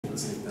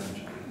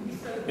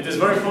It is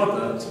very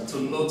important to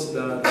note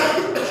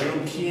that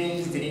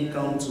Europeans didn't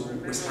come to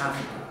West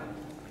Africa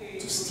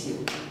to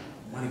steal,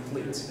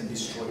 manipulate, and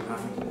destroy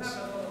Africans.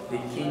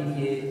 They came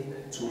here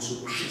to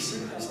also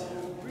Christianize them.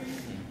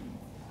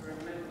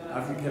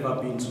 Have you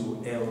ever been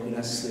to El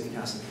Minas Slave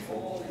Castle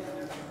before?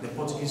 The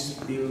Portuguese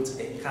built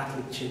a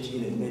Catholic church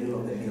in the middle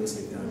of the male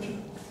slave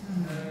dungeon.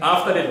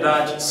 After the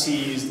Dutch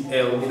seized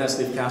El Minas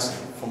Slave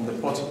Castle from the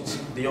Portuguese,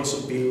 they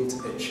also built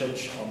a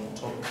church on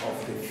top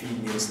of the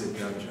female slave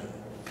dungeon.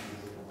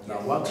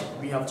 Now what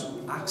we have to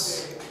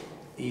ask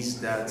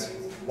is that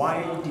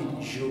why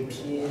did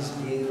Europeans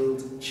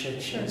build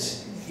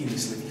churches in the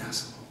slave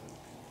castle?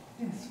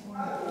 Yes,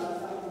 why?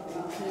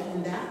 To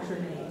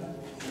indoctrinate.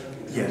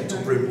 Yeah, to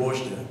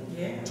brainwash them,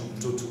 yeah.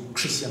 to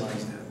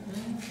Christianize them,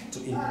 to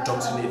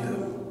indoctrinate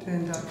them,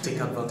 to take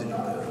advantage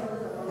of them.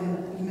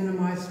 And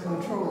minimize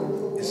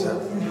control.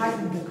 Exactly. And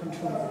heighten the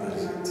control.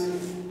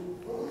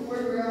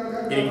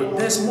 Anyway,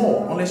 there's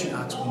more, unless you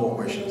ask more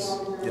questions.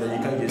 You know,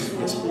 you can use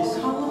yes, please.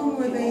 How long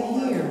were they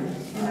here?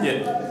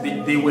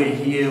 Yeah, they were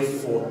here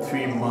for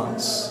 3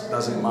 months.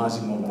 That's a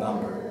maximum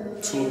number.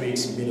 2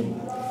 weeks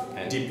minimum.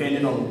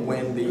 Depending on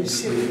when the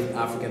enslaved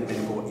African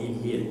men go in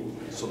here.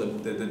 So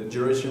the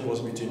duration was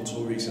between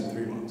 2 weeks and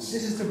 3 months.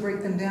 This is to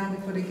break them down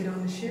before they get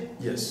on the ship?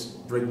 Yes,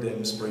 break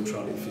them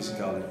spiritually,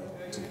 physically,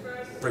 to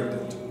break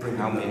them.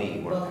 How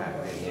many were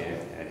packed in here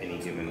at any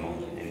given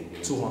moment?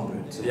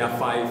 200. So there are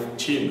 5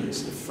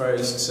 chambers. The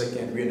first,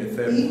 second, and the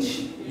third.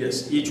 Each?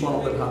 Yes, each one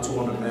of them had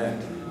 200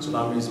 men. So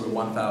that means there were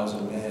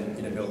 1,000 men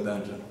in a male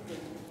dungeon.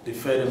 They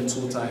fed them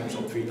 2 times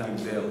or 3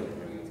 times daily.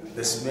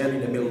 The smell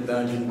in the male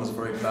dungeon was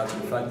very bad to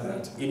the fact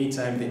that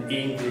anytime the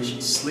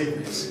English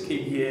slavers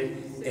came here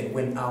and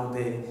went out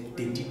there,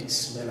 they did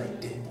smell like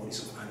dead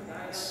bodies of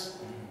animals.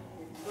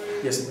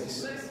 Yes,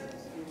 please.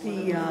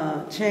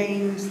 The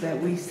chains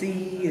that we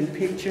see in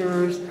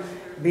pictures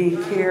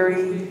being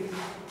carried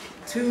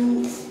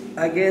to,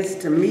 I guess,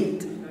 to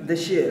meet the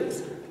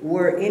ships.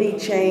 Were any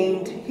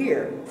chained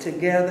here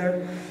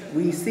together?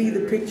 We see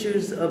the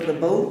pictures of the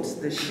boats,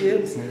 the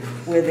ships,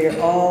 where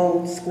they're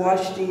all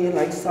squashed in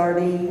like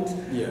sardines.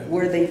 Yeah.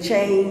 Were they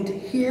chained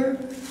here,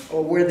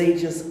 or were they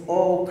just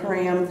all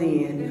crammed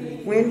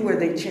in? When were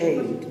they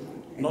chained?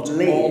 Not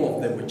all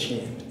of them were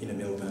chained in a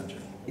male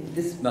dungeon.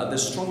 Now, the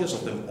strongest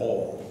of them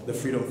all, the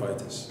freedom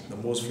fighters, the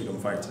most freedom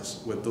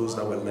fighters, were those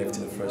that were left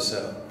in the first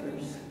cell.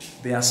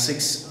 There are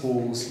 6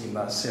 holes in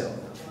that cell.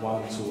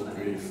 1, 2,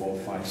 3, 4,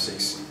 5,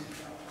 6.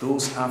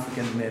 Those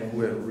African men who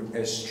were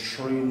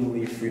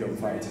extremely freedom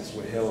fighters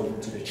were held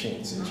to the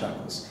chains and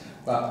shackles.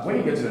 But when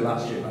you get to the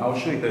last chamber, I'll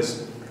show you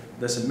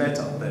there's a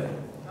metal there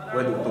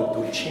where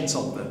they'll chain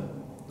some of them,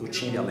 they'll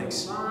chain their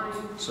legs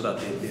so that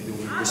they will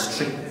be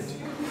restricted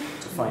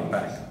to fight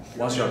back.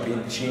 Once you are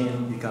being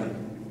chained, you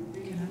can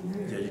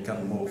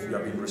move, you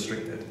are being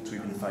restricted to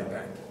even fight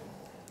back.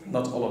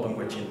 Not all of them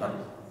were chained, but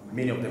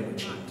many of them were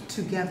chained.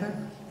 Together?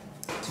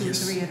 2,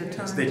 3 at a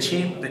time? Yes.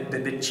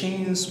 The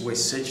chains were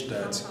such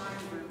that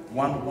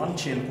one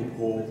chain could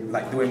hold,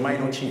 like there were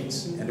minor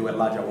chains and there were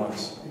larger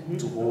ones,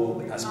 to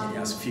hold as many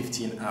as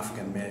 15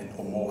 African men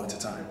or more at a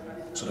time.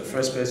 So the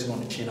first person on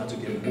the chain had to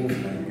get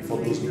movement before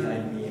those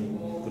behind me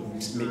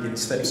could make any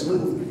steps of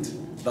movement.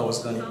 That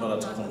was done in order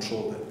to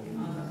control them.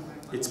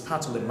 It's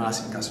part of the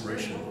mass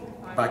incarceration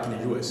back in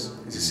the US.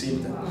 It's the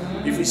same thing.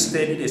 If you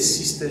study the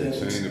system in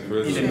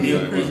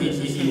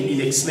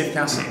the slave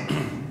castle,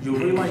 you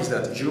realize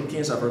that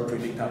Europeans are very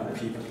predictable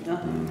people.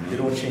 They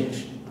don't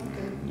change.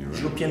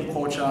 European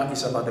culture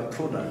is about the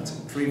product,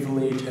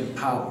 privilege, and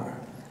power.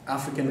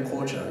 African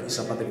culture is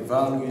about the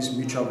values,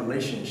 mutual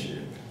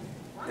relationship,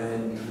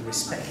 and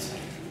respect.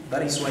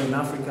 That is why in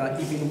Africa,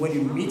 even when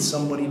you meet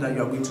somebody that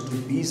you are going to do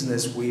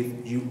business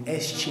with, you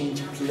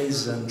exchange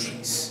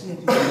pleasantries. You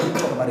don't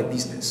talk about the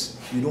business.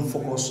 You don't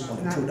focus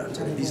on the product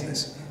or the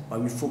business, but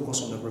we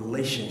focus on the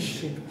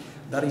relationship.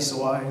 That is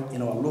why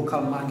in our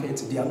local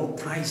market, there are no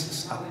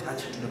prices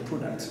attached to the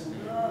product.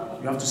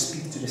 You have to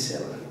speak to the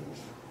seller.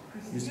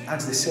 You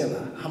ask the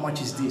seller, how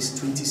much is this?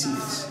 20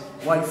 cedis.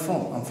 Where are you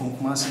from? I'm from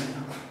Kumasi.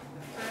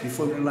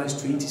 Before you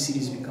realize 20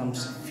 cedis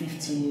becomes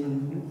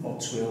 15 or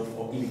 12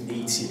 or even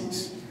 8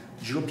 cedis.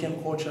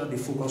 European culture, they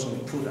focus on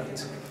the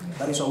product.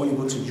 That is why when you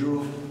go to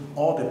Europe,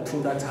 all the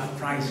products have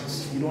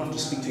prices. You don't have to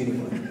speak to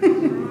anyone.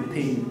 You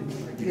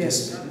pay.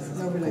 Yes,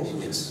 no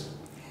relationship. Yes.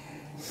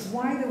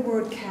 Why the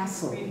word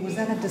castle? Was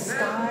that a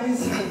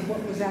disguise of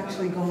what was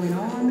actually going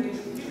on?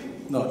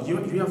 No, you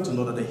have to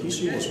know that the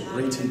history was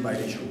written by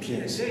the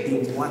Europeans.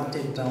 They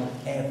watered down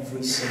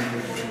every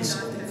single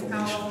piece of the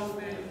information.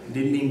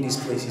 They named these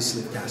places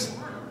slave castle,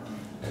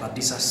 but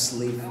these are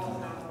slave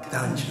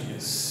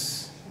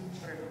dungeons.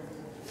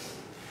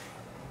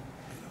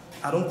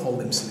 I don't call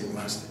them slave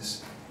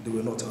masters. They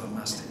were not our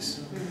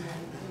masters.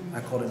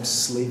 I call them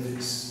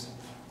slavers,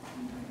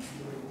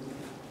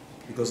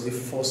 because they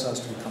forced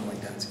us to become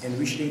like that. And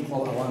we shouldn't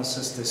call our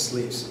ancestors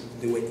slaves.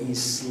 They were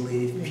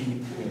enslaved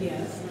people.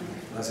 Yes.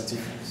 That's the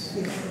difference.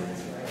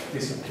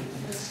 Yes, sir.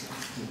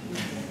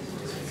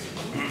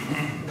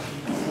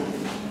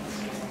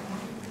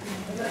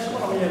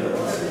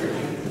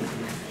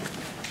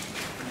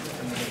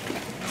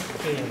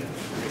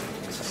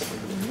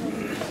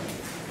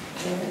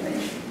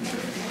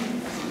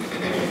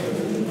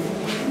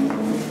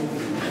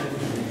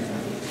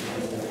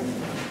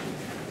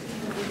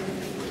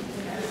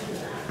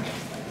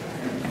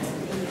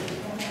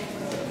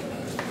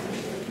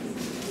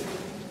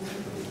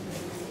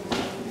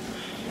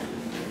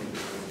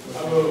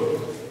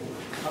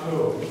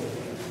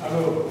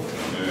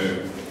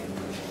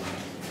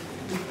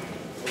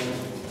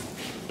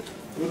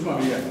 Which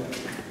one here?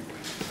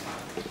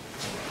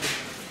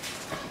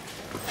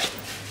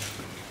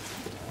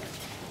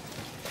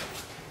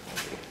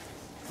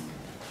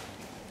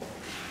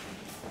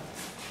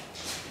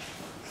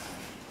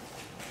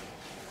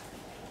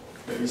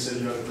 You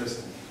said you have a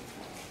question.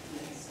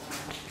 Yes.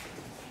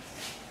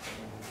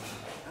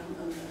 I'm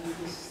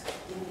just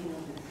thinking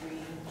of the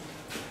three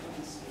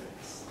Holy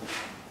Spirits.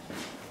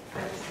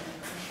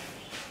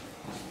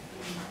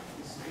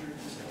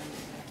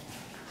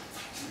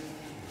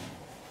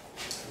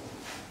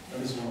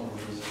 That is one of the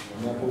reasons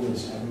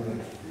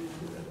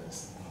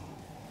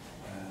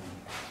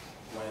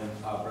when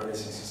our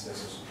brothers and sisters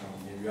also come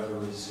here, we have a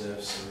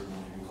reserve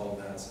ceremony. We call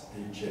that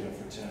the Chain of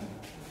Return.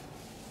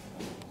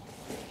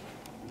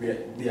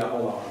 They are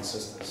all our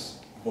ancestors,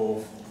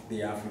 both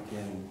the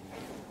African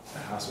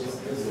diaspora,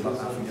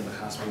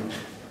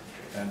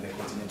 and the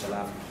continental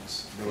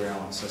Africans. They were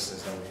our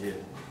ancestors that were here.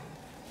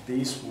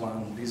 This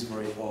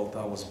very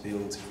altar was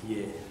built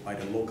here by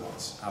the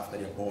locals after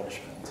the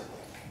abolishment.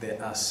 There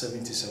are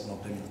 77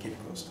 of them in Cape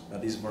Coast. Now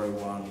this very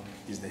one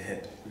is the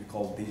head. We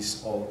call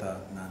this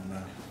altar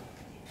Nana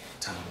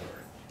Tower.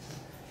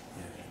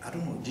 Yeah. I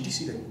don't know, did you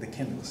see the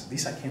candles?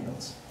 These are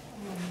candles.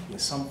 Yeah,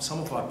 some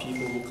of our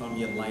people who come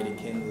here light the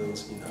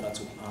candles in order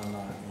to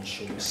honor and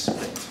show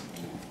respect.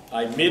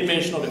 I made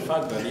mention of the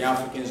fact that the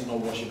Africans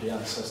don't worship their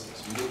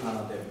ancestors. We don't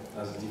honor them.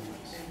 That's the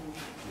difference.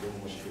 We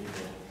don't worship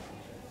them.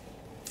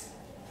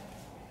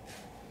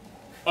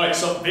 Alright,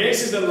 so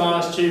this is the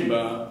last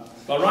chamber,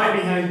 but right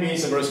behind me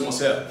is a very small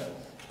cell.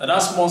 And that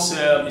small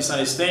cell is an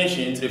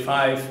extension to the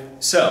 5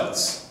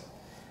 cells.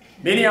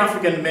 Many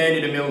African men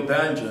in the male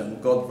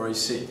dungeon got very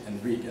sick and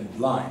weak and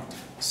blind.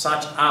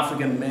 Such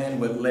African men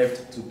were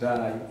left to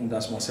die in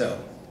that small cell.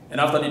 And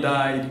after they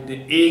died,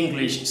 the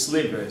English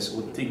slavers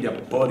would take their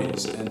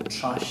bodies and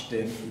trash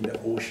them in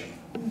the ocean.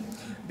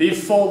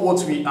 Before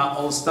what we are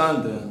all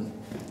standing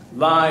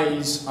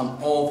lies an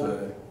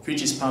altar,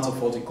 which is part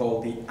of what we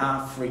call the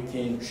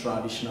African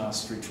traditional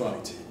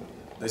spirituality.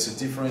 There's a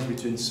difference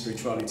between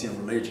spirituality and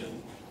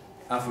religion.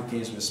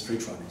 Africans were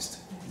spiritualists.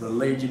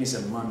 Religion is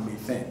a man-made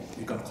thing.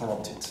 You can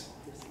corrupt it.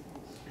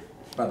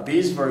 But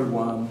this very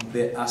one,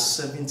 there are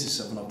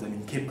 77 of them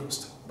in Cape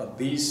Coast. But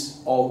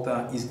this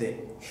altar is the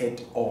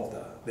head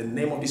altar. The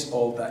name of this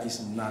altar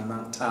is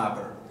Nana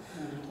Tower.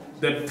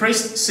 The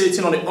priest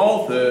sitting on the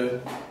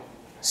altar,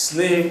 his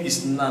name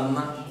is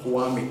Nana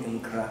Kwame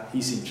Nkra.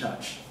 He's in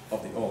charge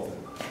of the altar.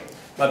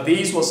 But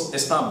this was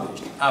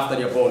established after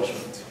the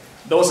abolishment.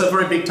 There was a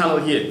very big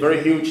tunnel here,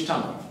 very huge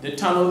tunnel. The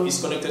tunnel is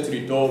connected to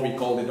the door we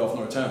call the door of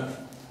no return.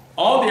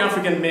 All the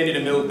African men in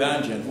the male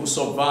dungeon who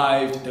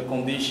survived the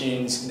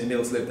conditions in the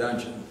male slave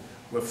dungeon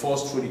were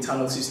forced through the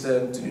tunnel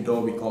system to the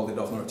door we call the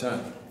door of no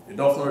return. The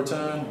door of no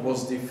return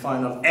was the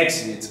final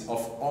exit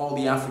of all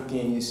the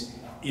Africans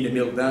in the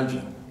male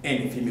dungeon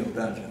and the female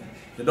dungeon.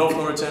 The door of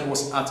no return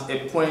was at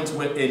a point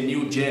where a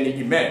new journey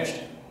emerged,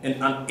 and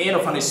an end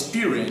of an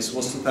experience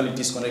was totally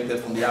disconnected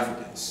from the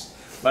Africans.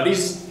 But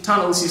this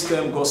tunnel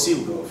system got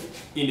sealed off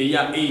in the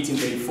year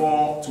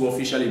 1834 to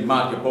officially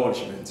mark the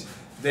abolishment.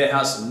 There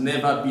has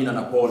never been an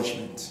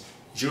abolishment.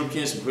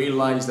 Europeans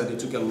realized that they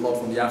took a lot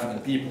from the African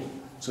people,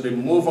 so they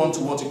move on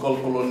to what we call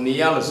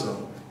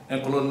colonialism.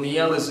 And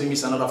colonialism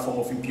is another form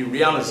of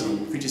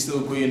imperialism, which is still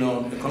going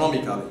on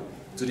economically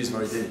to this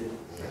very day.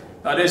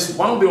 Now there's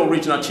one of the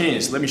original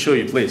chains. Let me show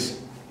you, please.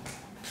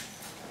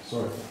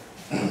 Sorry.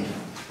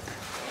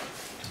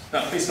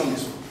 Now, please come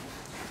this way.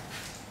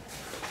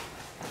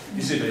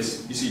 You see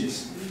this? You see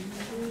this?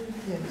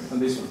 Yes.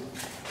 And this one.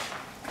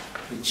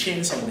 We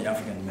chain some of the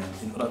African men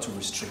in order to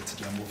restrict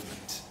their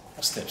movement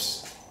of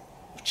steps.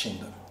 We chain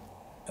them.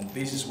 And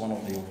this is one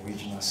of the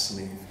original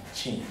slave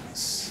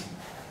chains.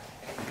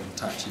 You can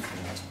touch it if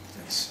you want to,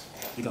 please.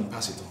 You can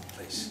pass it on,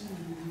 please.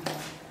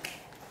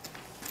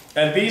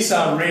 And these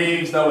are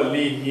raves that were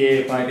laid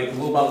here by the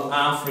global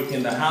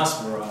African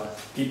diaspora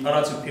in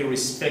order to pay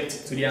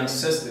respect to the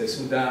ancestors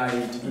who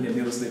died in the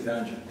middle slave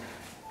dungeon.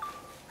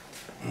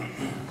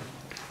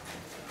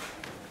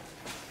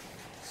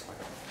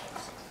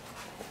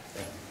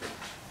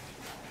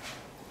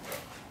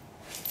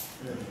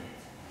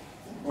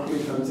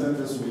 Okay, can stand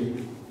this way.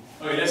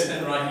 Okay, let's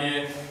stand right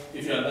here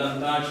if you are done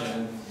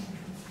touching.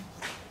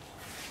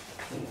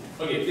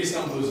 Okay, please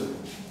come closer.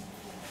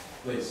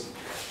 Please.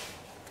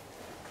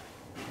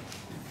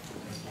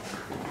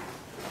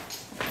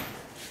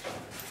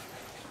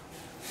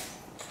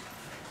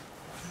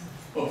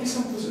 Oh, please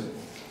come closer.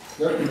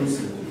 Very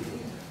closer.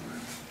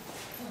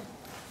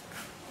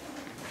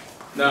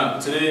 Now,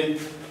 today,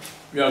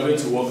 we are going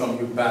to welcome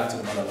you back to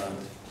the motherland.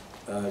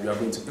 We are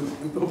going to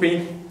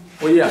open.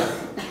 Oh yeah.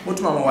 What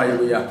mama why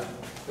we are?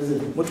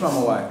 What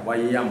mama why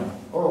you am?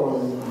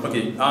 Oh.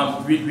 Okay.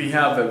 We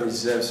have a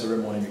reserved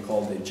ceremony we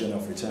call the Journey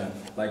of Return.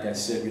 Like I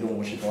said, we don't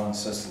worship our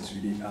ancestors. We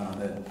did honor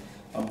them.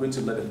 I'm going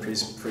to let the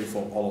priest pray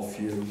for all of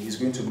you. He's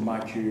going to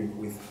mark you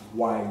with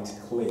white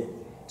clay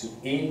to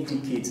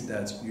indicate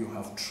that you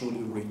have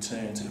truly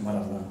returned to the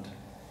motherland.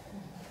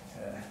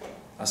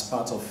 as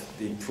part of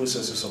the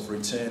processes of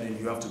returning,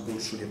 you have to go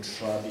through the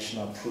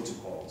traditional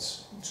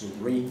protocols to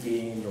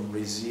regain your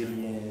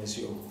resilience,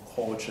 your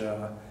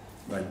culture,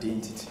 your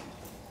identity.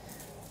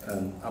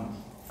 And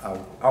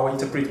I'll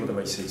interpret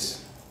whatever it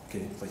says.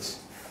 Okay, please.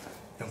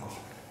 Don't go.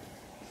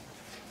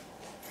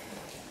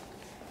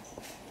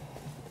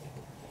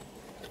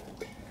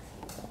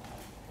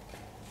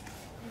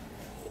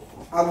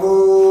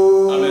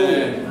 Abu.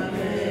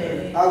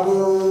 Amen.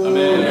 Abu.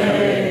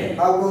 Amen.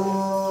 Abu.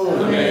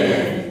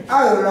 Amen.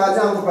 Ayo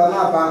raja ngupa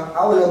mapa,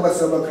 awo lo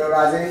baso bakra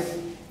raja.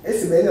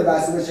 Esi be ne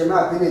ba se be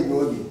shema pini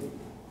gobi.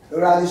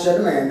 Raja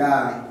shedu me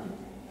na.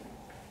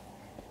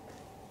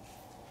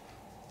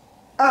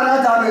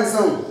 Ana ta me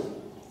so.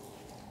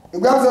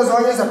 Igba so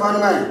onye sapa no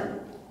man.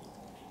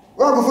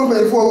 Wa go fu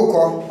be fu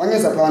owo onye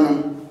sapa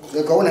no.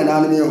 De ko wona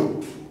na mi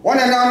o.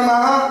 Wona na ma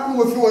ha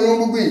ngo fi won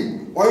gbugui.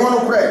 Won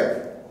won kure.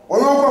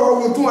 Onye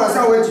ọkwa otu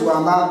asa wetu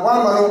amba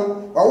wa maro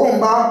ọwụmba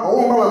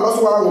ma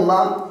maso wa ọwụmba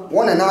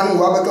wona na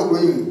anu wa baka ko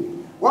yin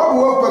wa bu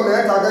okwa me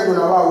ta ga na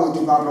wa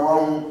otu papa wa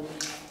hu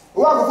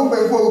wa bu fu be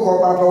fu ko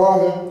papa wa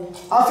hu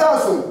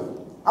afaso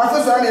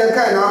na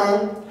kai na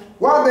hu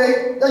wa be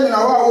ya na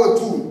wa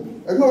otu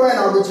egbe wa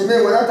na obichi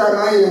me wa ta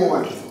ma ye mu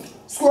wa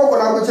sko ko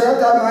na obichi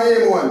ta ma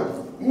ye mu wa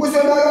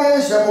muso na ga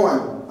ye she mu wa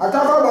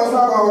atafa bo so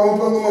ba wa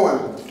mpo mu wa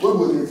wo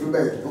bo ni fi be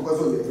ko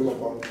so le fi mo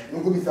ko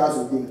nku bi fa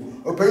so gun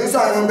open so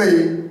anyo be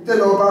yi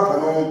tell over for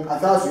no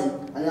asasu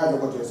anya ajo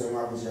ko tese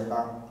nwa bi se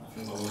ba.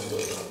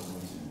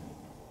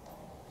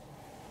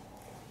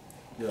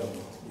 Yeah,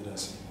 it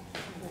does.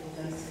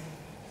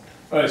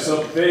 All right,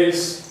 so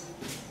base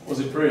was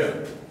a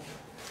prayer.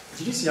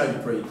 Did you see how you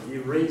prayed? He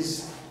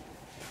raised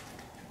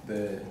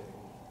the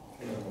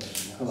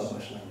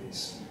calabash like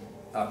this,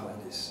 up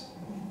like this.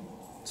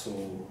 So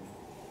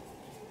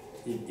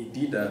he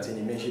did that and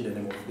he mentioned the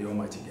name of the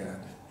Almighty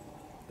God.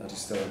 That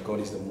is that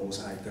God is the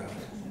Most High God.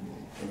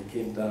 When he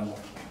came down,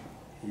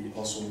 he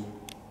also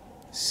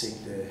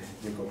sought the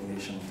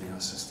recognition of the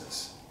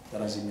ancestors. That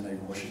doesn't mean that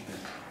you worship them.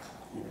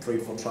 He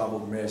prayed for travel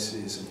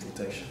mercies and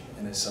protection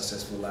and a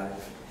successful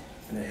life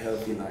and a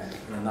healthy life.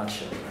 In a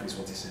nutshell, that is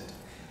what he said.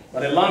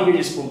 But the language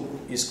he spoke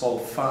is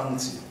called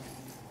Fanti.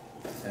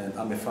 And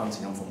I'm a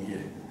Fanti, I'm from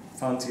here.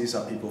 Fantis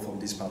are people from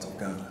this part of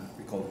Ghana.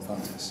 We call them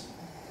Fantis.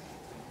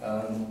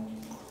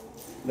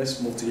 Let's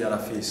move to the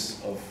other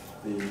face of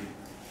the...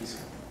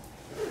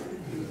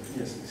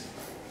 Yes, please.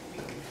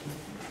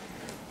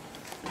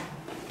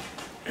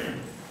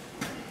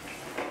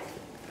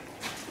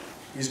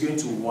 He's going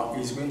to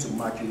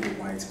mark you with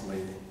white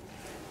clay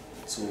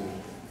to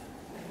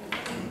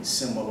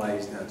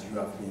symbolize that you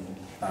have been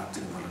back to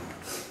the mother.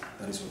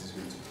 That is what he's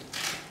going to do.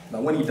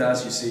 Now, when he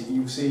does, you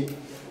say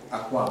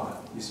Aquaba.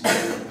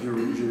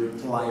 You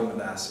reply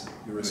Madasi.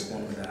 You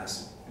respond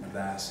Madasi.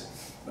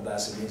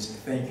 Madasi means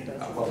thank you.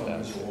 Aquaba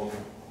means you're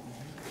welcome.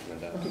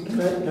 Okay,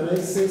 can I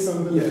say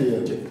something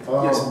here?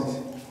 Yes.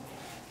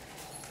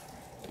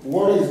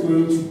 What he's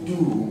going to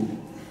do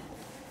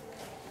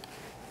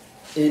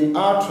in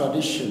our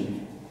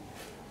tradition,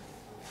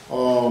 there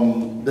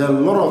are a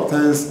lot of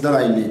things that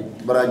I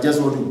need, but I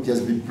just want to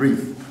just be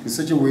brief in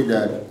such a way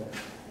that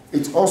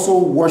it also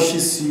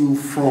washes you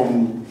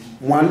from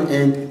one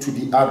end to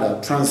the other,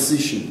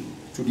 transition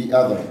to the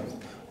other.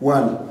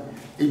 One,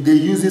 they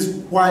use this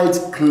white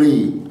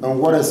clay, and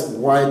what is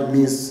white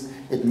means?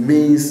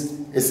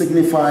 It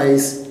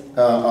signifies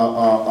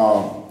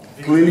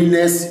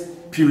cleanliness,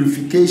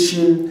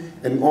 purification,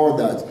 and all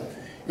that.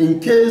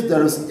 In case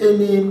there is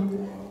any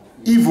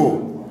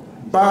evil,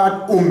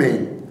 bad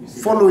omen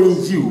following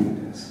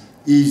you,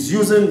 is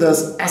using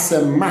this as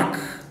a mark.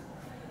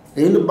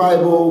 In the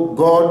Bible,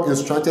 God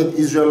instructed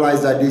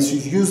Israelites that they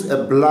should use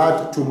a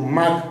blood to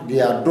mark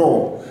their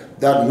door,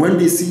 that when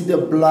they see the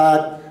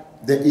blood,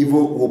 the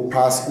evil will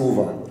pass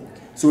over.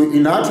 So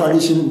in our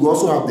tradition, we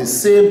also have the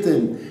same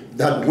thing,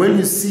 that when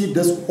you see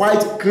this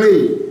white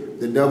clay,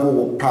 the devil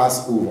will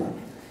pass over.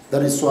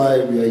 That is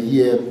why we are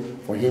here,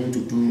 for him to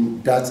do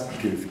that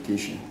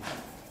purification.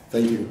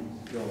 Thank you.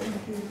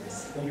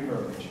 Thank you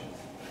very much.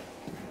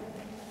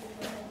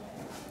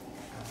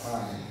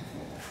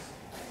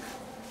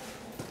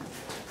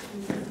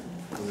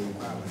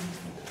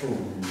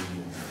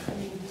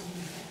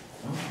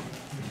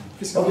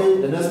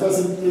 Okay, the next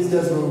person, please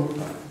just go.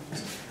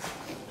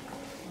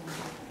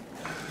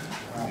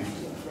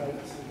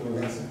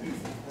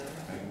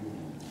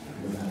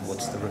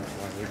 What's the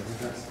reply?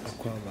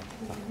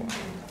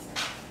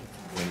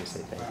 When you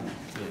say that,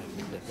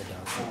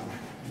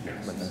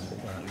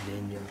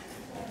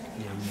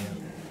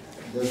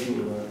 Just go.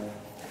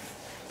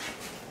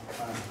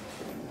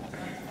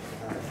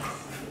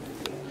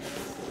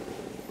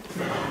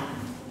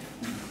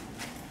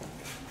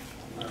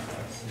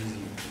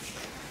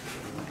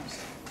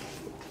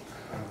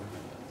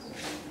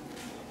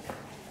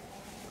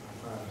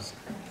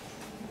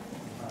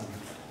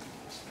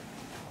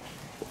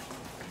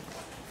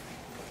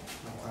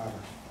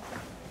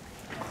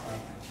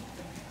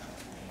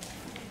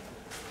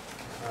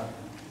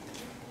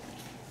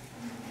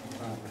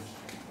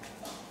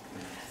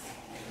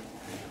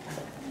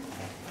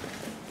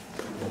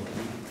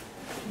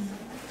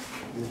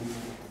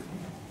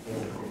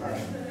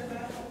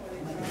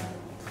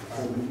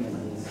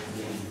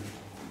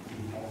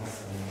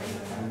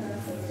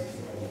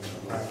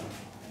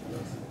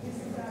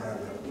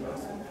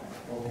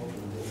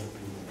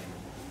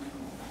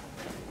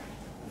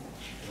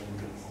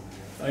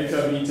 If you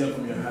have eaten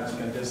from your hat, you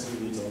can just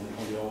leave it on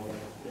the altar.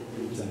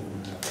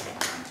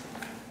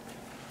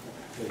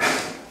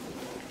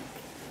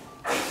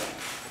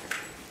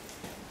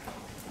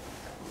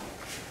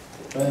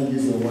 Try and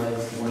use your right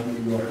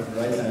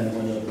hand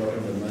when you're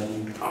dropping the money.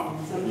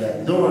 Yeah,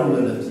 don't worry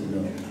about it, you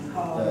know.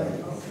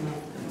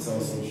 It's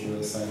also sure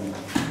a sign.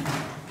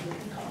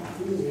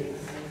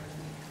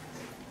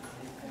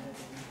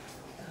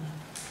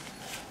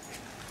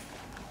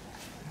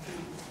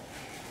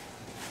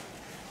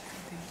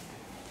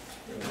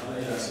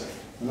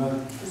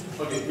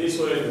 Okay, this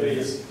way,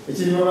 please.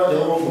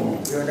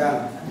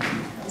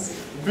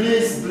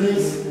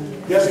 Please,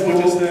 just go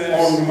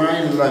on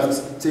my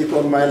left. Take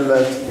on my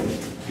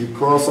left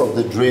because of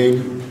the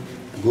drain.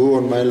 Go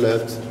on my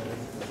left.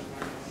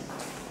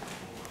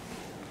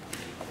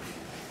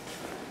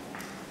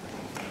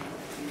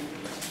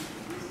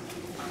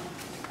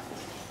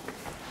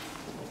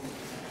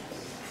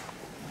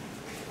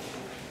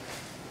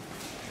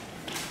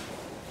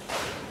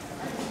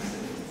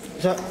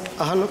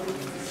 Hello.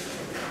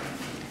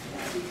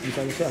 You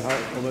can say how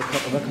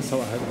over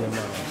so I have them.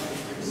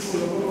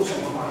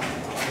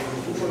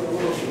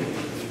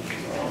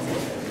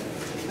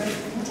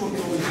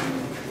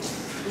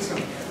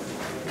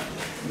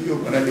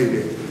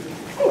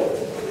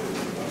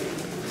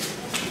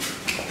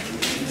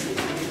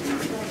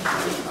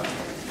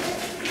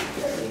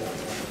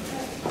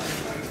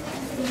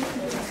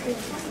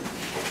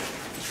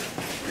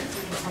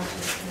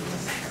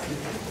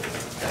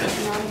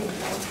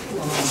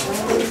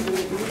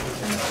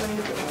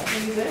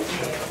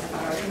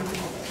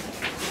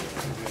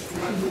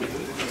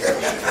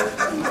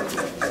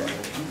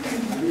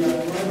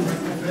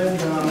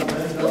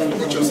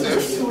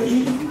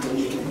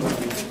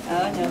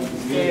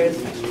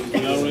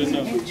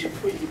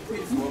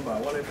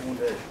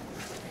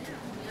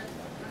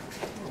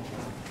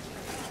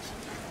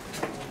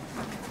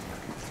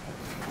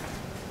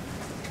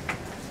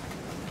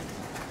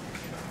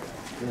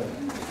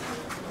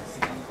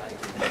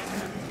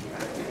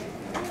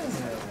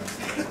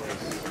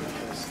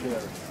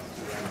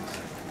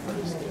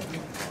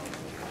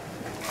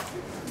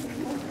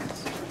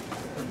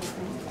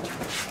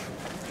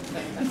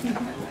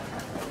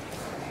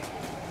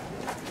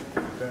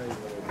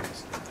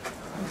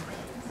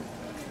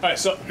 Alright,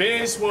 so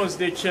this was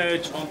the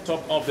church on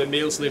top of the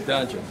male slave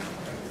dungeon.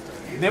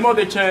 The name of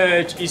the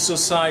church is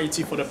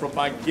Society for the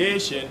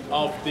Propagation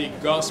of the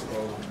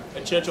Gospel,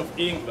 a Church of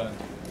England.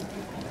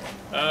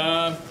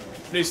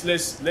 Please,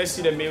 let's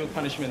see the male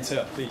punishment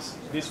cell, please.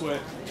 This way.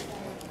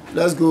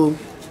 Let's go.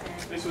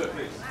 This way,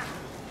 please.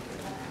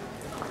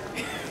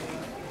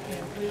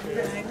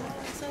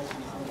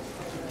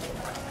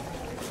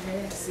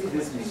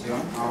 This mission,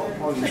 our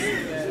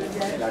policy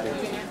that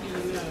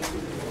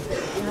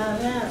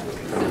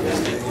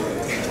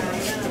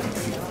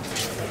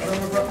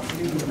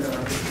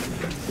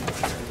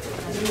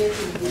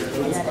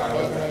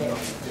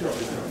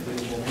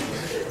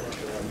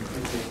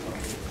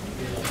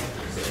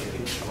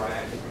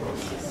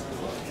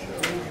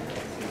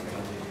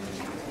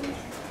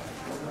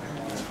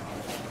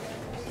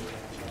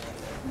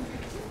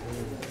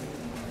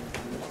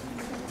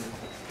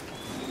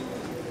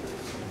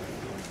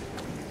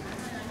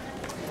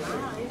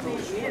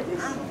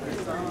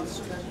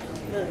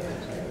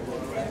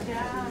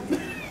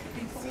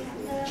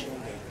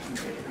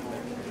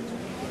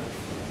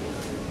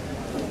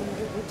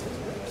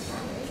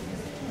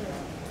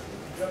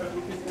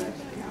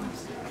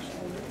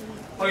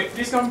Okay,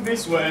 please come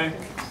this way.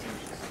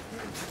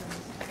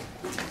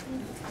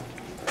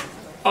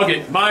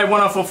 Okay, my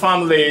wonderful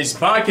families,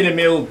 back in the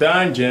male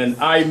dungeon,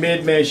 I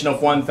made mention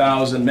of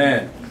 1,000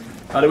 men.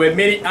 Now, there were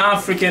many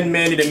African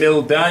men in the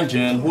male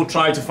dungeon who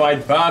tried to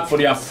fight back for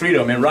their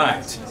freedom and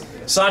rights.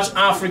 Such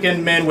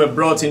African men were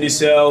brought in the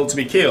cell to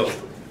be killed.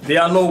 There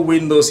are no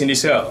windows in the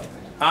cell.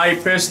 I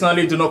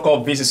personally do not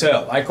call this a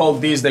cell. I call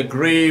this the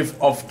grave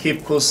of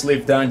Cape Coast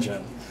slave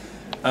dungeon.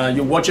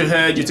 You watch your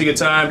head, you take your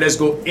time, let's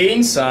go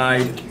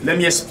inside. Let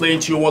me explain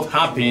to you what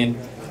happened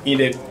in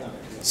the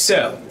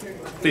cell.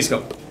 Please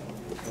come.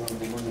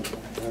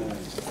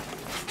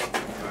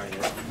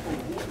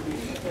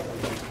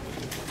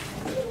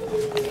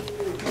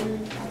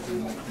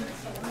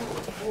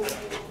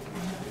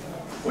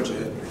 Watch your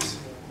head, please.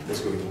 Let's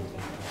go.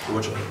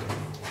 Watch your head.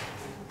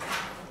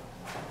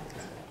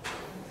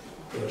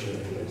 Watch your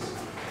head, please.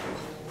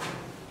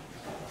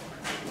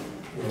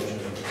 Watch your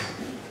head, please.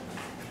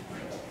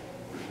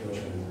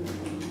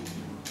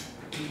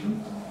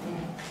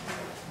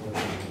 Watch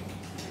your head.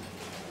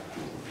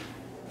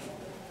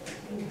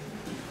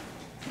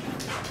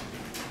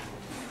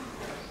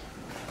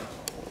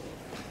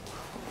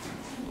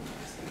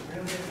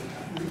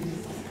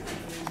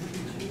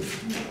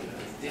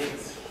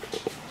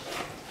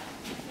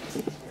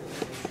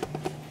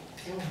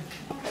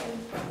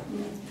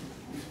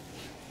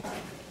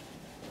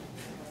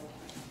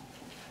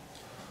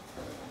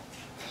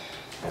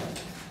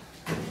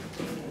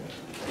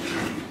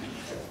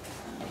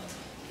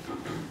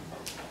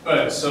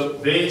 Alright, so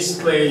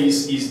this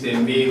place is the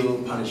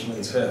male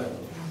punishment cell.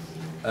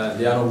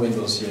 There are no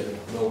windows here,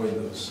 no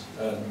windows.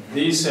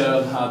 This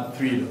cell had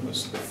 3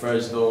 doors, the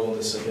first door,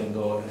 the second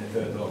door, and the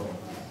third door.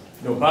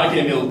 You know, back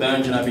in the middle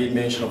dungeon, I made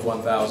mention of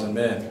 1,000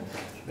 men.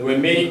 There were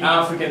many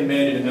African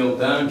men in the middle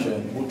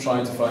dungeon who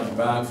tried to fight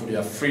back for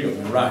their freedom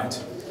and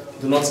right.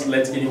 Do not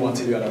let anyone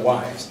tell you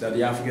otherwise, that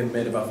the African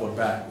men never fought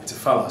back. It's a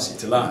fallacy,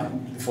 it's a lie.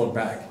 They fought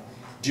back.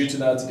 Due to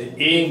that, the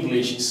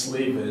English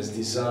slavers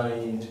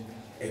designed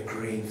a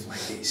grave like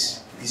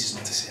this. This is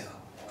not a cell.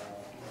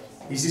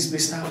 Is this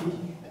place happy?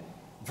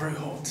 Very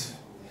hot.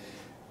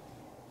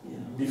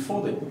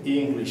 Before the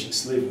English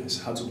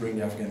slavers had to bring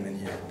the African men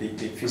here,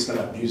 they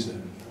physically abused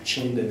them,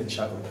 chained them and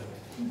shackled them.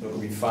 There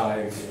could be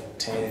 5,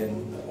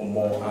 10 or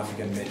more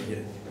African men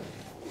here.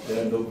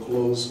 Then they'll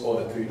close all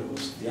the 3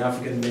 doors. The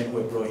African men who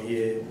were brought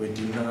here were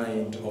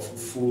denied of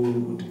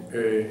food,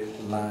 air,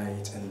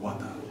 light, and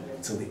water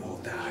till they all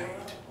died.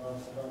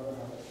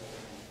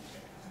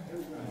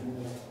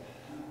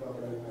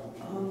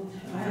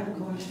 I have a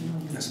question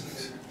on Yes, this.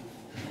 please.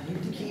 I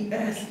hate to keep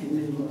asking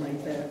them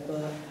like that,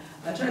 but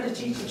I tried to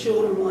teach the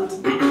children once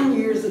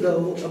years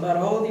ago about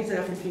all these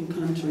African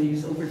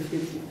countries, over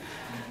 50.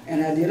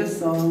 And I did a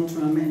song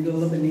from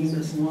Angola, Benin,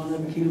 Botswana,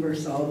 Burkina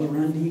Faso,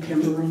 Burundi,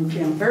 Cameroon,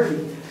 Cape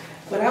Verde.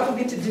 But I would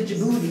get to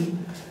Djibouti,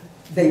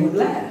 they would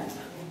laugh.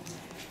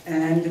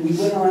 And we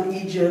went on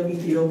Egypt,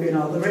 Ethiopia, and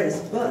all the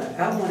rest. But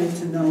I wanted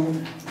to know,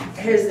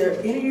 has there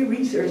any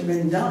research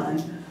been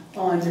done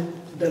on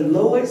the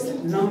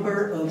lowest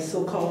number of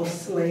so-called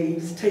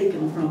slaves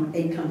taken from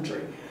a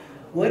country?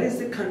 What is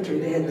the country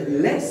that had the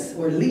less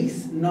or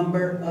least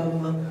number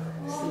of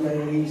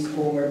slaves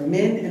or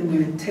men and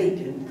women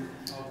taken?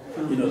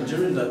 You know,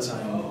 during that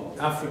time,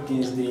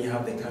 Africans didn't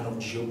have the kind of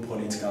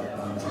geopolitical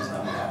boundaries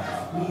that we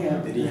have.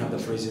 Yeah. They didn't have the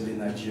president in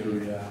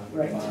Nigeria,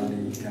 Right.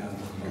 Mali, Ghana.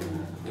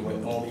 They were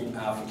only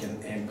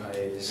African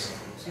empires,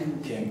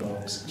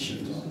 kingdoms,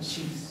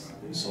 chiefdoms.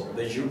 So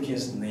the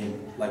Europeans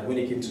named, like when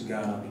they came to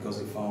Ghana, because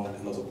they found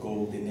a lot of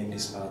gold, they named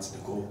this part the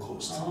Gold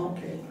Coast. Oh,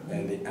 okay.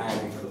 And the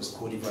Ivory Coast,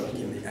 Cote d'Ivoire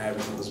became the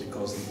Ivory Coast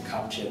because they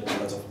captured a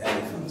lot of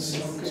elephants.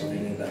 So they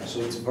named that. So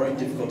it's very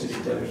difficult to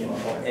determine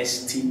or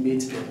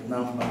estimate the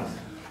number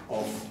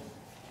of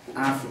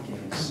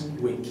Africans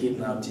who were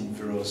kidnapped in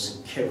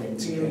various current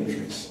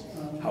countries.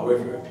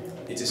 However,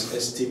 it is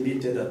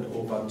estimated that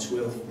over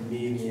 12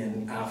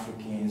 million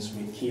Africans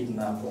were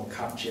kidnapped or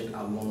captured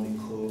along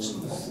the coast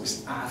of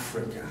West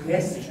Africa.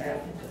 West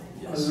Africa.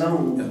 Yes.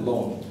 Alone.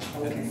 Alone.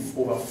 Okay. And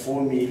over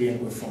 4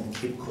 million were from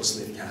Cape Coast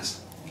Slave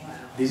Castle. Wow.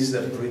 This is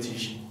the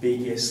British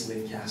biggest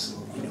slave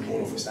castle in the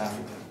whole of West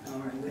Africa. All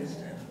right, West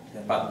Africa.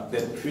 Yeah, but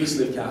the 3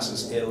 slave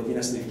castles,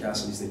 Elmina Slave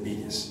Castle is the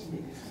biggest.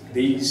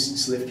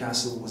 This slave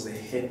castle was the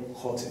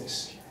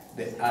headquarters,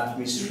 the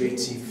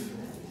administrative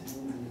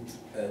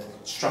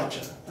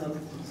structure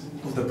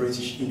of the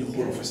British in the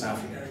whole of West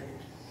Africa.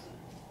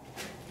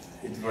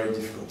 It's very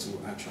difficult to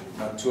actually,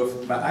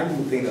 but I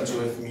would think that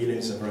 12 million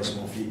is a very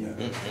small figure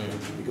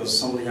because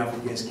some of the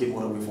Africans came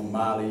all the way from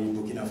Mali,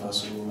 Burkina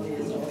Faso,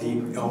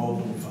 they all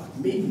over,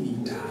 many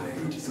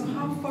died. So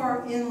how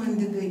far inland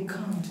did they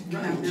come to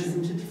try Right, to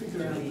to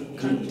figure out the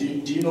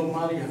country. Do you know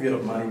Mali? Have you heard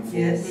of Mali before?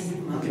 Yes.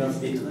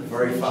 It's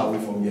very far away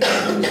from here.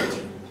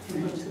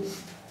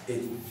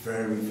 It's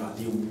very far.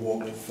 They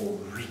walked for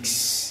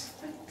weeks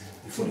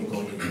before they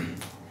got here.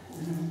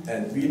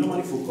 And we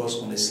normally focus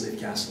on the slave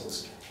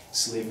castles,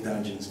 slave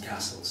dungeons,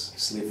 castles,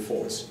 slave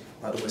forts.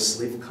 But there were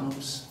slave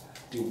camps.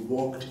 They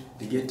walked,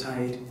 they get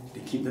tired,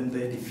 they keep them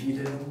there, they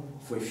feed them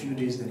for a few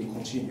days, then they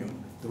continue.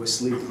 There were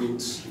slave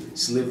routes,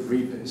 slave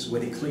rivers,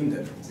 where they clean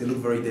them. They look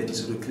very dirty,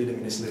 so they clean them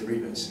in the slave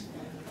rivers.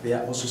 There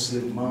are also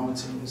slave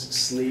mountains,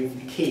 slave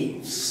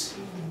caves,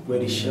 where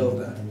they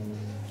shelter.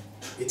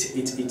 It's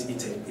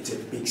a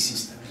big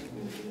system,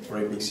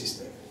 very big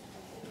system.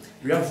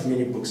 We have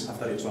many books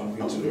after the tour. I'm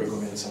going to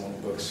recommend some of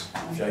the books.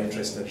 If you are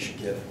interested, you should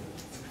get them.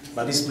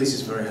 But this place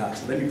is very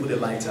hot. Let me put the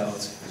light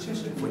out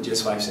for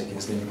just 5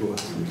 seconds, then you go out,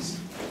 please.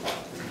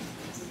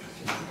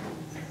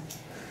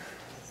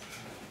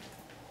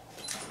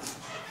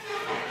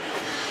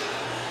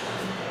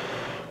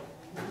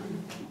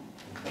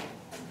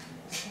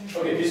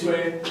 Okay, this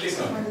way, this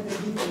one.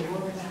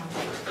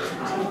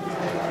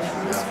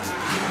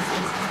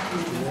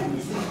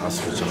 I'll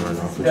switch it right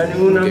off.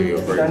 Give you a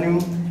break.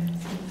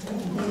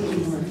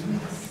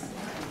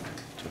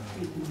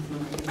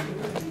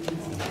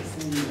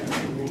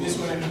 This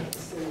way.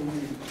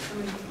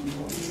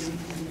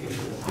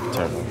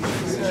 Turn off.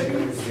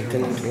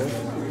 10 and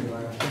 12.